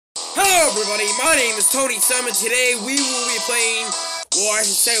Hello everybody, my name is Tony Summon. Today we will be playing, well I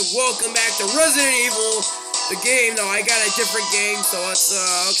should say welcome back to Resident Evil, the game. No, I got a different game, so let's,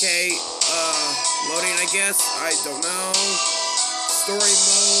 okay, loading I guess, I don't know. Story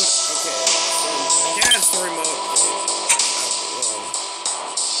mode, okay, yeah, story mode.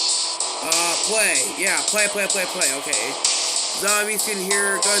 Play, yeah, play, okay. Zombies can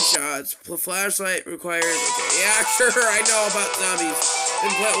hear gunshots. Flashlight required. Okay, yeah, sure, I know about zombies.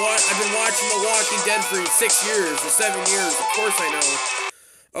 I've been watching The Walking Dead for 6 years, or 7 years. Of course I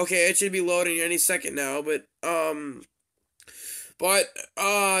know. Okay, it should be loading any second now,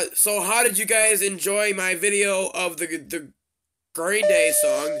 so how did you guys enjoy my video of the Green Day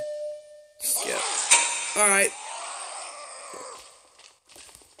song? Yeah. Alright.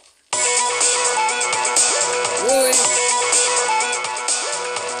 Really?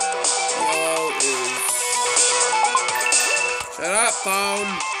 Shut up, phone.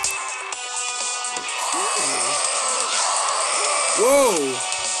 Whoa.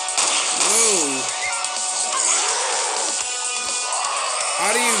 Whoa.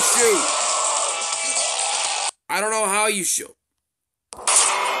 How do you shoot? I don't know how you shoot.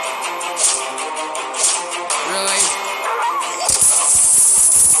 Really?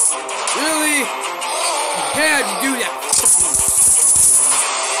 Really? You had to do that.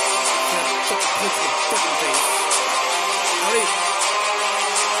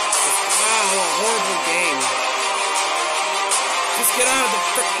 Wow, what a horrible game. Just get out of the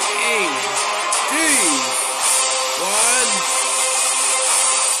freaking game. Jeez. One.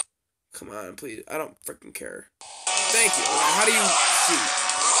 Come on, please. I don't freaking care. Thank you. How do you shoot?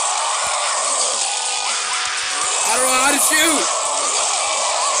 I don't know how to shoot.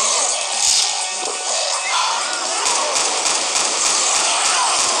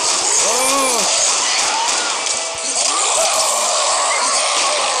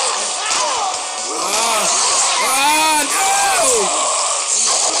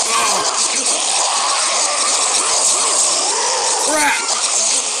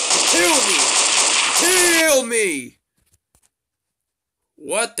 Kill me!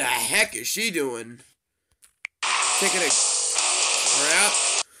 What the heck is she doing? Taking a crap.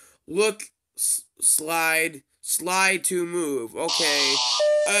 Look, slide to move. Okay.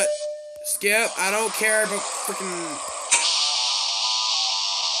 Skip. I don't care about freaking.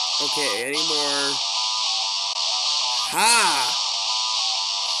 Okay, anymore. Ha!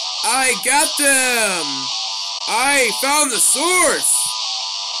 I got them! I found the source!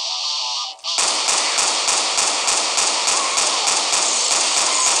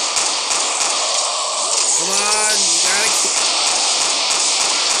 Come on, you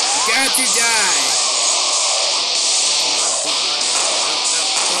got to die.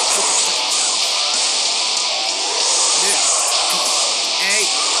 Hey.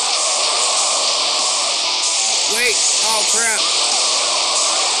 Wait, oh crap.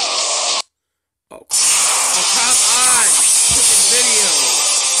 Oh, come on. Stupid video.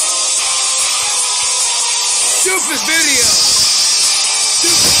 Stupid video.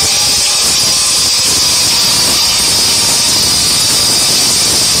 Stupid.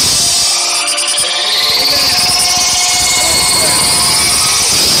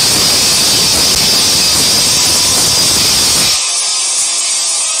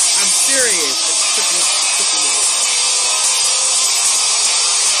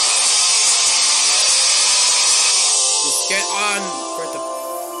 Get on with the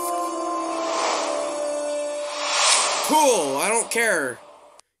cool. I don't care.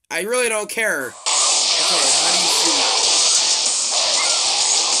 I really don't care. Okay, how do you shoot?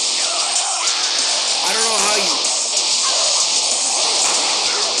 I don't know how you.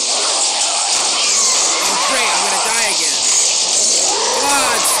 Oh great! I'm gonna die again. Come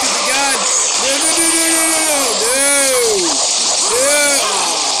on, stupid gun! No!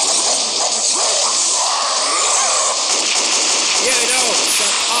 Yeah, I know.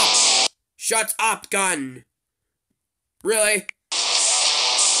 Shut up. Shut up, gun. Really?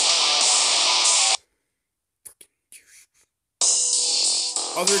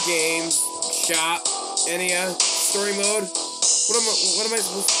 Other games, shop, NES, story mode. What am I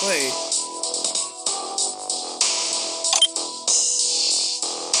supposed to play?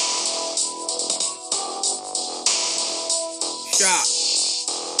 Shop.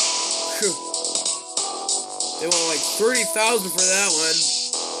 Phew. They want like 30,000 for that one.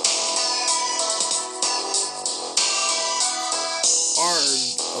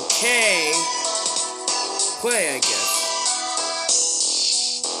 Armed. Okay. Play, I guess.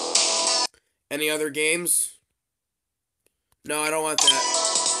 Any other games? No, I don't want that.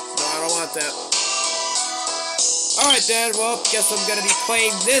 No, I don't want that. Alright then, well, guess I'm gonna be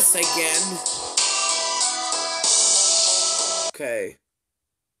playing this again. Okay.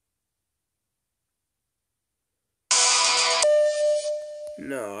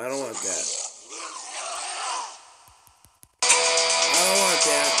 No, I don't want that. I don't want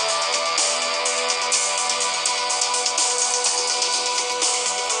that.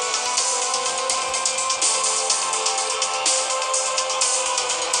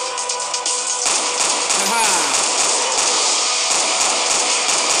 Haha!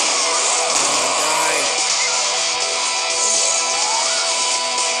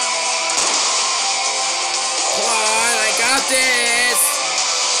 Got this!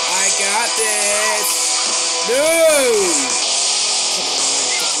 I got this! No!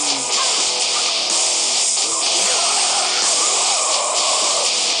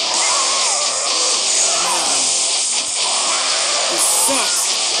 Come on. This sucks.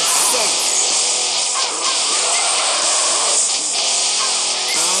 This sucks.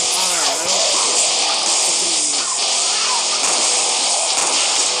 Come on. I don't...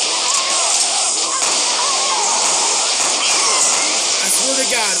 I swear to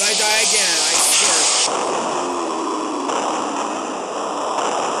God, if I die again, I swear.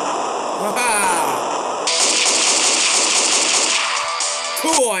 Haha!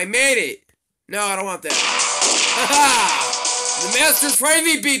 Cool, I made it! No, I don't want that. Haha! The Masters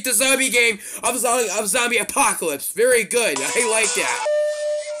finally beat the zombie game of Zombie Apocalypse. Very good. I like that.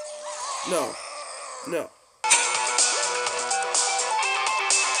 No. No.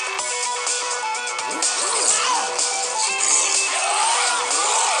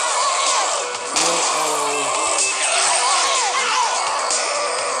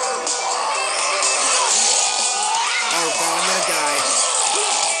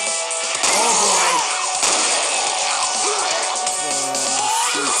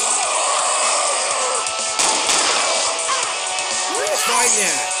 Find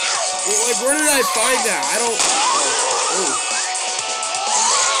that? Like, where did I find that? I don't... Oh.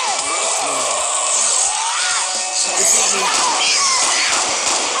 This is me.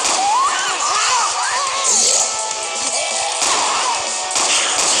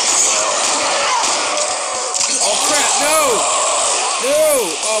 Oh, crap, no! No!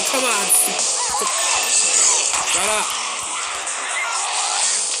 Oh, come on. Shut up.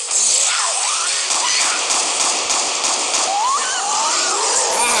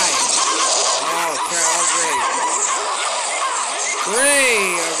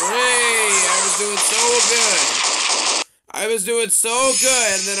 I was doing so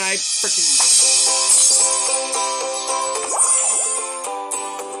good, and then I freaking...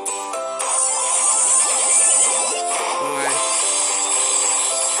 Why?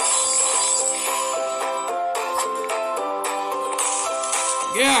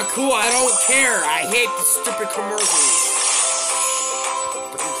 Yeah, cool, I don't care. I hate the stupid commercials.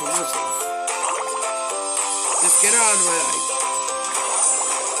 Stupid commercials. Just get on with it.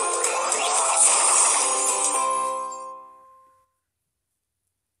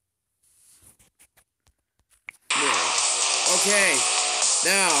 Okay,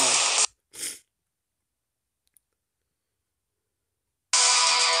 now,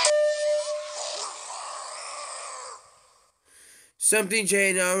 something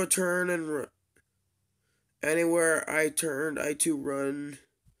J now return and run. Anywhere I turned, I to run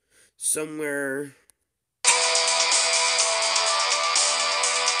somewhere.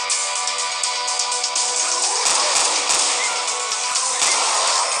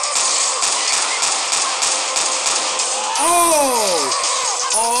 Oh!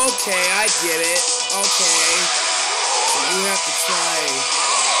 Okay, I get it. Okay. So you have to try.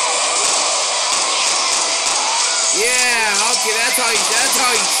 Yeah, okay, that's how you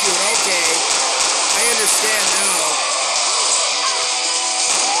shoot. Okay. I understand now.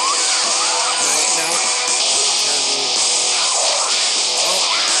 No. Oh.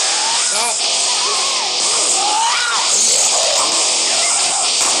 Oh.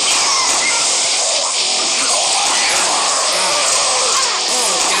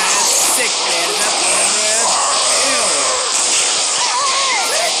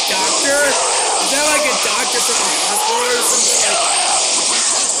 Is that like a doctor from a hospital or something like that?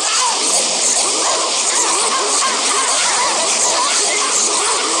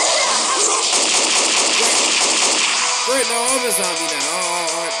 Wait, no, I'm a zombie now.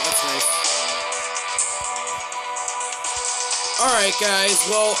 Oh, that's nice. Alright guys,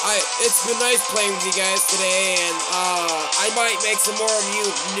 well, it's been nice playing with you guys today, and I might make some more new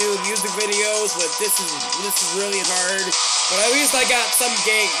music videos, but this is really hard. But at least I got some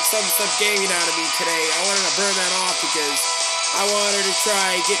gaming out of me today. I wanted to burn that off because I wanted to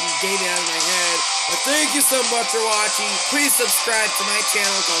try getting gaming out of my head. But thank you so much for watching. Please subscribe to my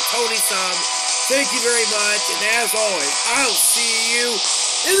channel called Tony Sum. Thank you very much. And as always, I'll see you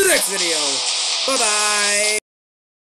in the next video. Bye-bye.